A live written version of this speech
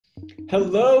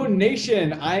Hello,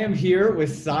 nation. I am here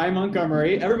with Sy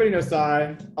Montgomery. Everybody knows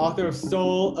Sy, author of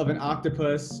Soul of An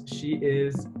Octopus. She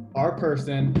is our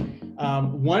person.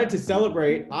 Wanted to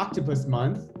celebrate Octopus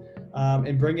Month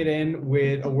and bring it in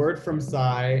with a word from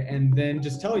Sy, and then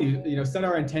just tell you, set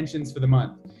our intentions for the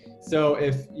month. So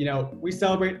if, we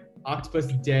celebrate Octopus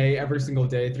Day every single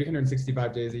day,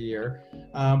 365 days a year.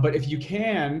 But if you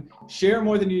can, share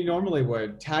more than you normally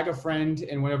would. Tag a friend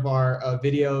in one of our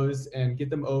videos and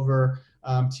get them over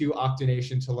to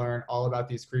OctoNation to learn all about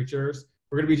these creatures.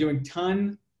 We're going to be doing a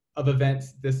ton of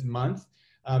events this month,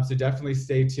 so definitely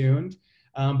stay tuned.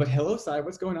 But hello, Sy,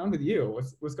 what's going on with you?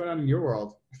 What's going on in your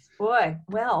world? Boy,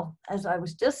 well, as I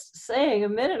was just saying a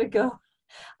minute ago,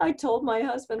 I told my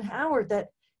husband Howard that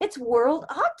it's World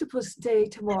Octopus Day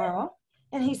tomorrow.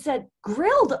 And he said,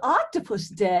 Grilled Octopus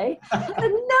Day? I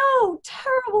said, no,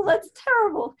 terrible, that's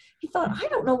terrible. He thought, I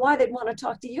don't know why they'd want to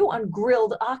talk to you on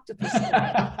Grilled Octopus Day.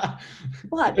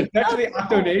 But especially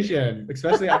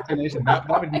OctoNation, that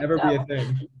would never be a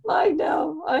thing. I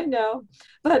know.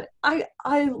 But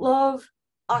I love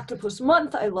Octopus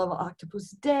Month. I love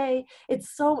Octopus Day.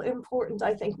 It's so important,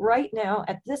 I think, right now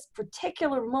at this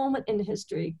particular moment in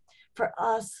history for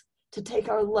us to take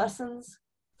our lessons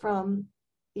from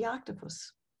the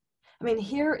octopus. I mean,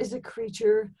 here is a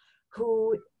creature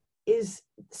who is,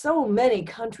 so many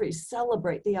countries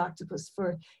celebrate the octopus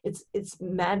for its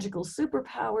magical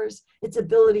superpowers, its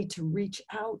ability to reach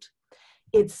out,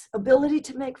 its ability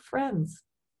to make friends,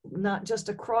 not just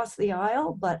across the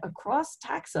aisle, but across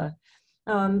taxa,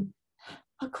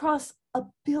 across a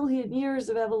billion years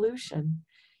of evolution.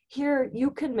 Here,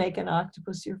 you can make an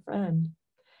octopus your friend.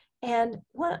 And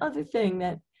one other thing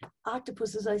that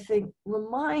octopuses, I think,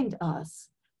 remind us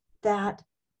that,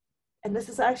 and this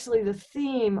is actually the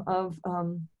theme of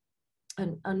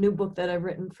a new book that I've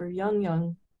written for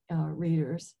young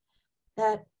readers,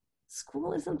 that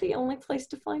school isn't the only place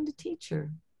to find a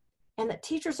teacher, and that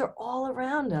teachers are all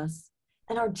around us,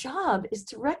 and our job is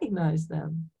to recognize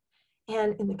them.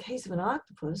 And in the case of an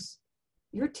octopus,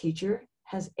 your teacher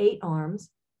has 8 arms,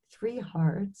 3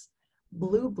 hearts,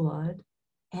 blue blood,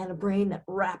 and a brain that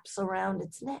wraps around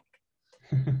its neck.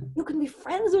 You can be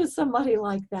friends with somebody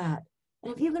like that.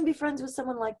 And if you can be friends with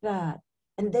someone like that,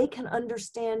 and they can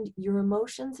understand your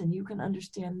emotions and you can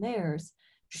understand theirs,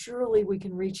 surely we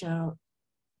can reach out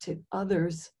to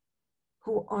others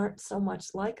who aren't so much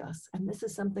like us. And this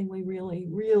is something we really,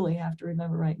 really have to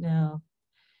remember right now.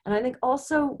 And I think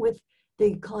also with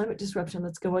the climate disruption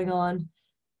that's going on,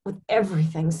 with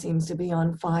everything seems to be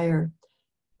on fire,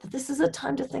 that this is a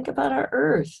time to think about our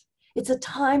Earth. It's a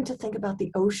time to think about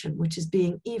the ocean, which is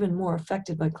being even more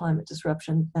affected by climate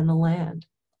disruption than the land.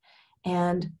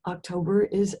 And October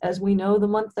is, as we know, the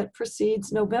month that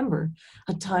precedes November,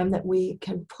 a time that we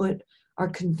can put our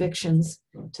convictions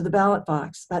to the ballot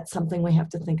box. That's something we have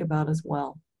to think about as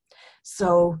well.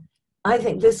 So I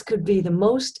think this could be the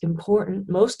most important,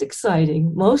 most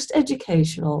exciting, most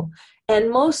educational, and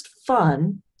most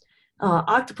fun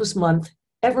Octopus Month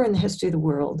ever in the history of the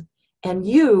world. And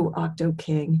you, Octo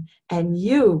King, and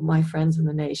you, my friends in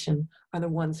the nation, are the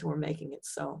ones who are making it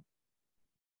so.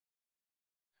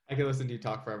 I could listen to you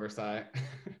talk forever, Sy.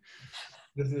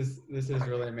 This is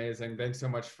really amazing. Thanks so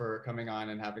much for coming on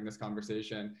and having this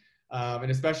conversation. And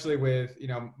especially with,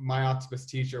 My Octopus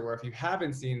Teacher, where if you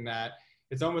haven't seen that,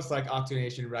 it's almost like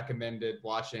OctoNation recommended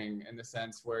watching, in the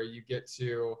sense where you get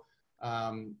to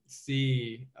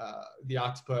see the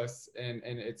octopus and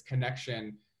its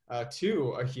connection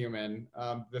to a human.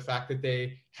 The fact that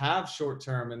they have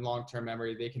short-term and long-term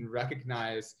memory, they can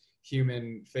recognize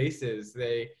human faces.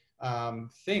 They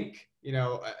think,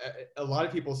 a lot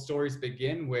of people's stories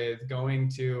begin with going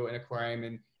to an aquarium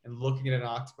and looking at an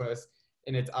octopus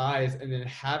in its eyes, and then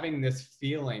having this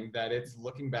feeling that it's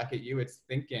looking back at you, it's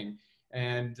thinking.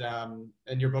 And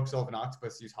in your book, Soul of an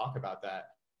Octopus, you talk about that.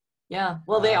 Yeah,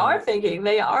 well, they are thinking,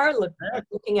 they are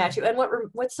looking at you. And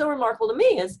what's so remarkable to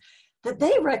me is that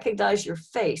they recognize your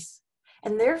face,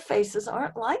 and their faces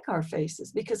aren't like our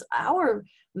faces, because our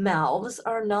mouths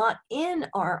are not in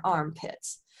our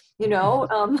armpits. No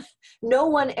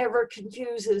one ever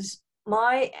confuses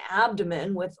my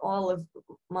abdomen with all of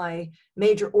my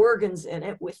major organs in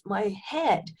it with my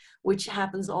head, which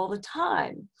happens all the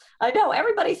time. I know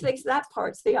everybody thinks that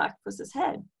part's the octopus's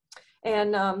head.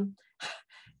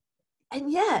 And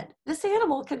yet this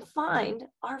animal can find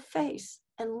our face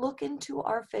and look into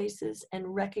our faces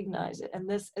and recognize it. And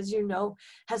this, as you know,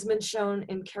 has been shown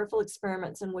in careful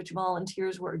experiments in which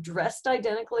volunteers were dressed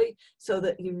identically so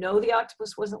that the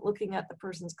octopus wasn't looking at the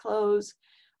person's clothes.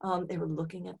 They were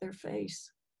looking at their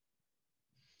face.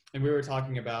 And we were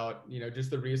talking about, just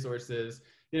the resources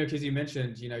because you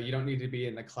mentioned, you don't need to be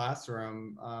in the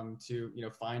classroom to,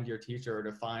 find your teacher or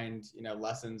to find,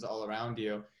 lessons all around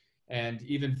you. And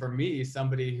even for me,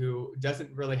 somebody who doesn't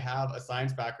really have a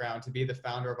science background, to be the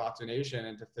founder of OctoNation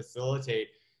and to facilitate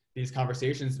these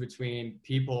conversations between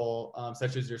people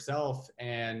such as yourself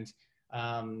and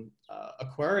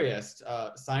aquarists,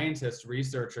 scientists,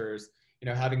 researchers,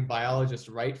 having biologists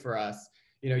write for us,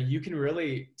 you can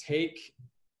really take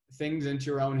things into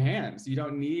your own hands. You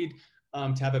don't need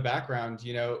to have a background,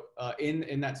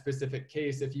 in that specific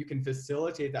case. If you can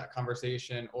facilitate that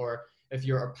conversation, or if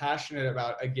you're passionate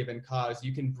about a given cause,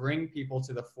 you can bring people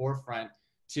to the forefront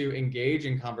to engage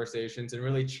in conversations and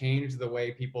really change the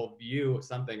way people view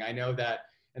something. I know that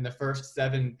in the first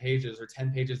 7 pages or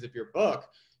 10 pages of your book,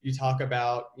 you talk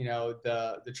about,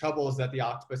 the troubles that the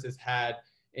octopus has had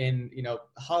in,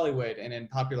 Hollywood and in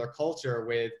popular culture,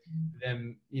 with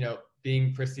them,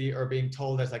 being perceived or being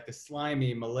told as like the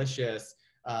slimy, malicious,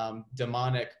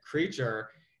 demonic creature.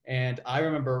 And I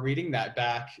remember reading that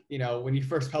back, when you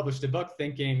first published a book,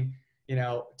 thinking,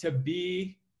 to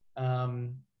be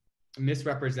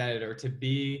misrepresented, or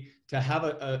to have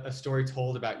a story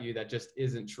told about you that just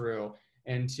isn't true.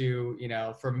 And to,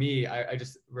 for me, I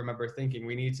just remember thinking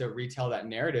we need to retell that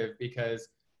narrative, because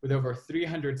with over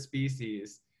 300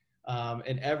 species,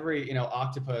 in every,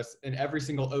 octopus in every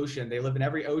single ocean, they live in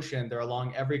every ocean, they're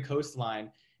along every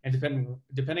coastline. And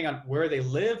depending on where they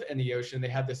live in the ocean, they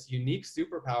have this unique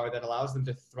superpower that allows them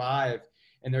to thrive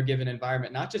in their given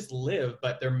environment, not just live,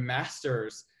 but they're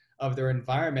masters of their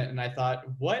environment. And I thought,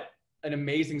 what an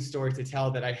amazing story to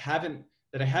tell that I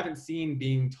haven't seen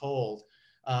being told.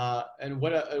 And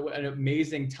what an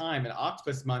amazing time. And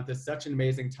Octopus Month is such an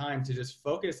amazing time to just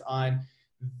focus on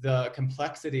the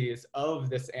complexities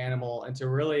of this animal, and to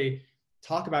really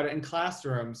talk about it in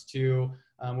classrooms.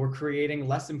 We're creating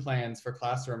lesson plans for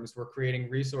classrooms. We're creating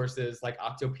resources like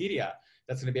Octopedia.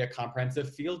 That's going to be a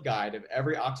comprehensive field guide of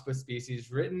every octopus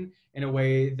species, written in a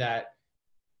way that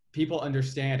people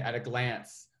understand at a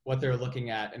glance what they're looking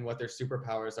at and what their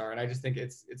superpowers are. And I just think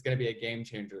it's going to be a game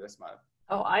changer this month.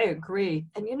 Oh, I agree.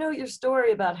 And your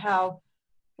story about how,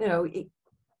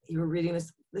 you were reading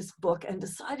this book and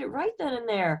decided right then and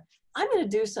there, I'm going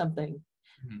to do something.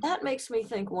 Mm-hmm. That makes me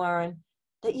think, Warren,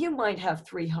 that you might have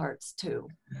 3 hearts too,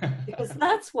 because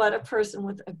that's what a person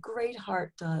with a great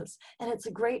heart does. And it's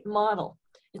a great model.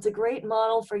 It's a great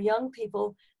model for young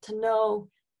people to know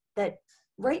that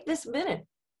right this minute,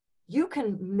 you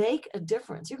can make a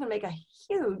difference. You can make a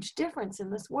huge difference in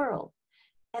this world.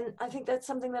 And I think that's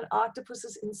something that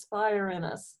octopuses inspire in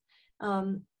us.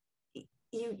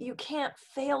 You can't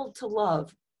fail to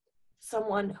love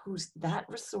someone who's that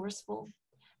resourceful,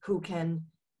 who can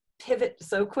pivot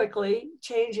so quickly,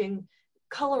 changing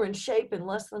color and shape in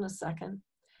less than a second.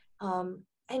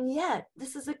 And yet,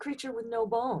 this is a creature with no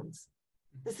bones.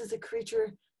 This is a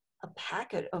creature, a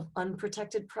packet of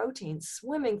unprotected proteins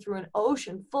swimming through an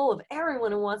ocean full of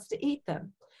everyone who wants to eat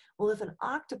them. Well, if an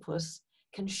octopus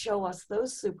can show us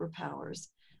those superpowers,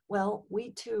 well,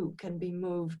 we too can be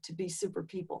moved to be super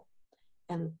people.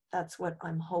 And that's what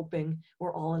I'm hoping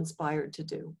we're all inspired to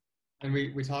do. And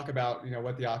we talk about,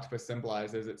 what the octopus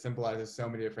symbolizes. It symbolizes so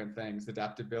many different things: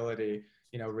 adaptability,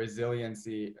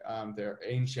 resiliency. They're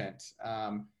ancient.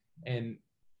 And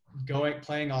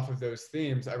playing off of those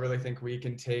themes, I really think we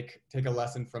can take a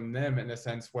lesson from them, in a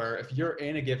sense where if you're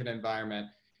in a given environment,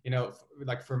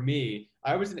 like for me,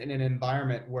 I was in an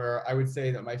environment where I would say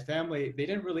that my family, they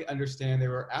didn't really understand. They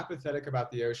were apathetic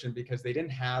about the ocean because they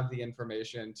didn't have the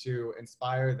information to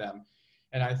inspire them.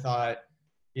 And I thought,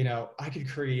 I could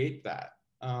create that.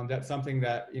 That's something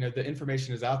that, the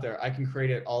information is out there. I can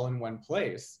create it all in one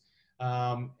place.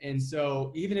 And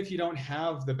so even if you don't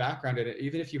have the background in it,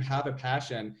 even if you have a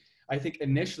passion, I think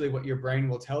initially what your brain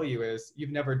will tell you is, you've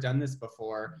never done this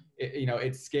before.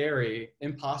 It's scary.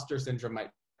 Imposter syndrome might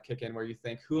kick in, where you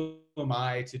think, who am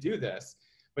I to do this?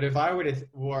 But if I were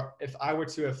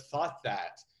to have thought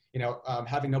that,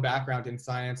 having no background in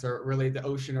science or really the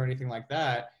ocean or anything like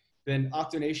that, then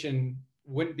OctoNation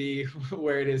wouldn't be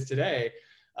where it is today.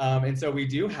 And so we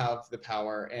do have the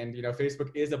power, and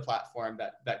Facebook is a platform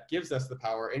that gives us the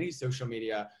power. Any social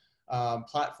media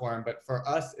platform, but for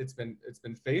us, it's been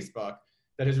Facebook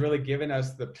that has really given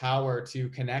us the power to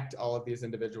connect all of these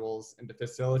individuals and to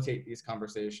facilitate these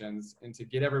conversations and to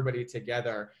get everybody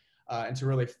together and to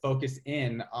really focus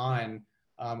in on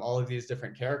all of these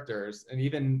different characters. And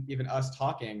even us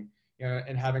talking,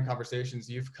 and having conversations.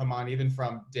 You've come on even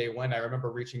from day one. I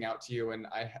remember reaching out to you, and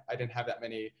I didn't have that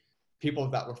many people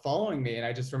that were following me. And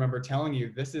I just remember telling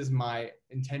you, this is my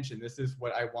intention. This is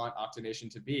what I want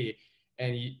OctoNation to be.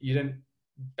 And you didn't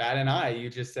bat an eye.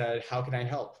 You just said, how can I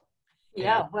help?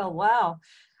 Yeah, well, wow.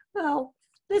 Well,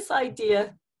 this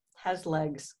idea has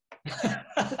legs.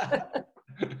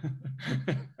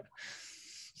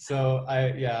 So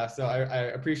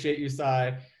I appreciate you,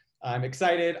 Sy. I'm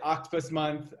excited. Octopus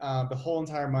Month, the whole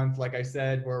entire month. Like I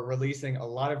said, we're releasing a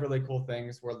lot of really cool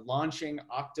things. We're launching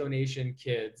OctoNation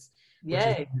Kids, which is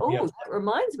Yay. Oh, that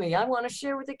reminds me, I want to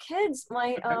share with the kids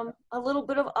my a little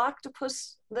bit of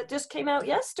octopus that just came out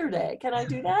yesterday. Can I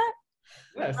do that?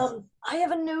 yes. I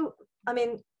have a new, I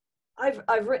mean,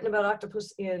 I've written about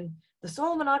octopus in The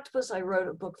Soul of an Octopus. I wrote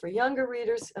a book for younger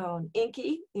readers on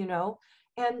Inky, you know,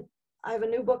 and I have a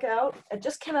new book out. It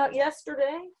just came out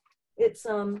yesterday. It's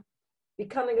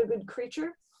Becoming a Good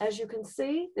Creature. As you can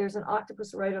see, there's an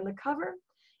octopus right on the cover.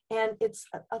 And it's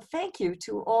a thank you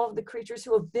to all of the creatures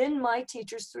who have been my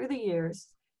teachers through the years.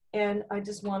 And I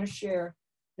just want to share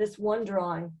this one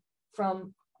drawing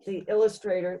from the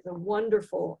illustrator, the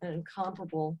wonderful and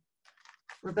incomparable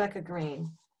Rebecca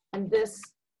Green. And this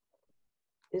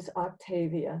is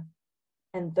Octavia.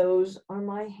 And those are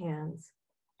my hands.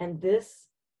 And this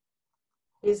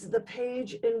is the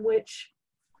page in which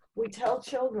we tell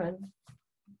children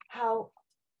how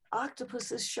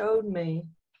octopuses showed me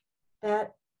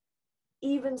that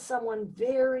even someone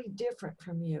very different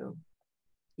from you,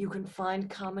 you can find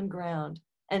common ground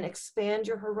and expand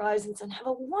your horizons and have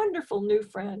a wonderful new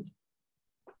friend.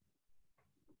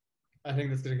 I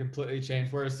think that's going to completely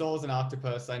change. Whereas Soul as an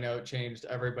Octopus, I know, changed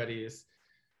everybody's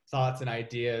thoughts and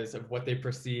ideas of what they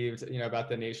perceived, you know, about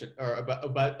the nation or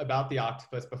about the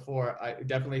octopus before. I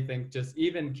definitely think just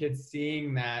even kids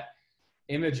seeing that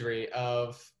imagery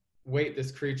of, wait,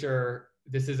 this creature,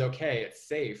 this is okay, it's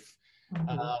safe,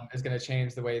 is going to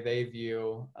change the way they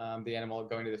view the animal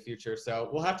going to the future. So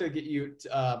we'll have to get you,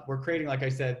 we're creating, like I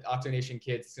said, OctoNation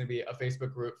Kids. It's going to be a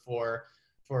Facebook group for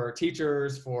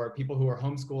teachers, for people who are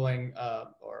homeschooling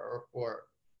or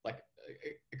like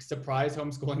surprise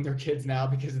homeschooling their kids now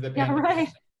because of the pandemic. Yeah, right.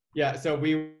 Yeah, so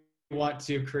we want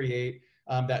to create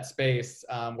that space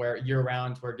where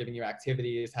year-round we're giving you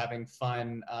activities, having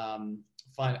fun,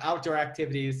 fun outdoor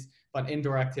activities, fun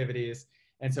indoor activities.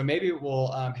 And so maybe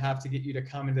we'll have to get you to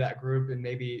come into that group and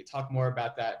maybe talk more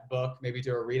about that book, maybe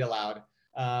do a read aloud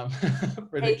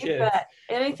for the kids. Bet.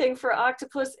 Anything for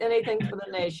octopus, anything for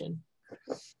the nation.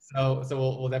 So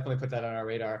we'll definitely put that on our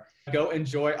radar. Go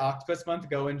enjoy Octopus Month.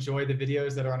 Go enjoy the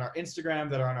videos that are on our Instagram,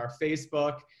 that are on our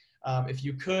Facebook. If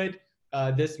you could,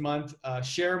 this month,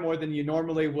 share more than you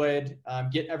normally would.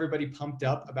 Get everybody pumped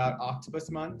up about Octopus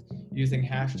Month using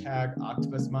hashtag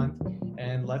Octopus Month.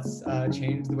 And let's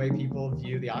change the way people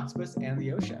view the octopus and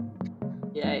the ocean.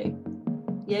 Yay.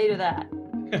 Yay to that.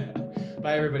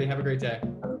 Bye, everybody. Have a great day.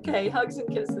 Okay, hugs and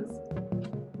kisses.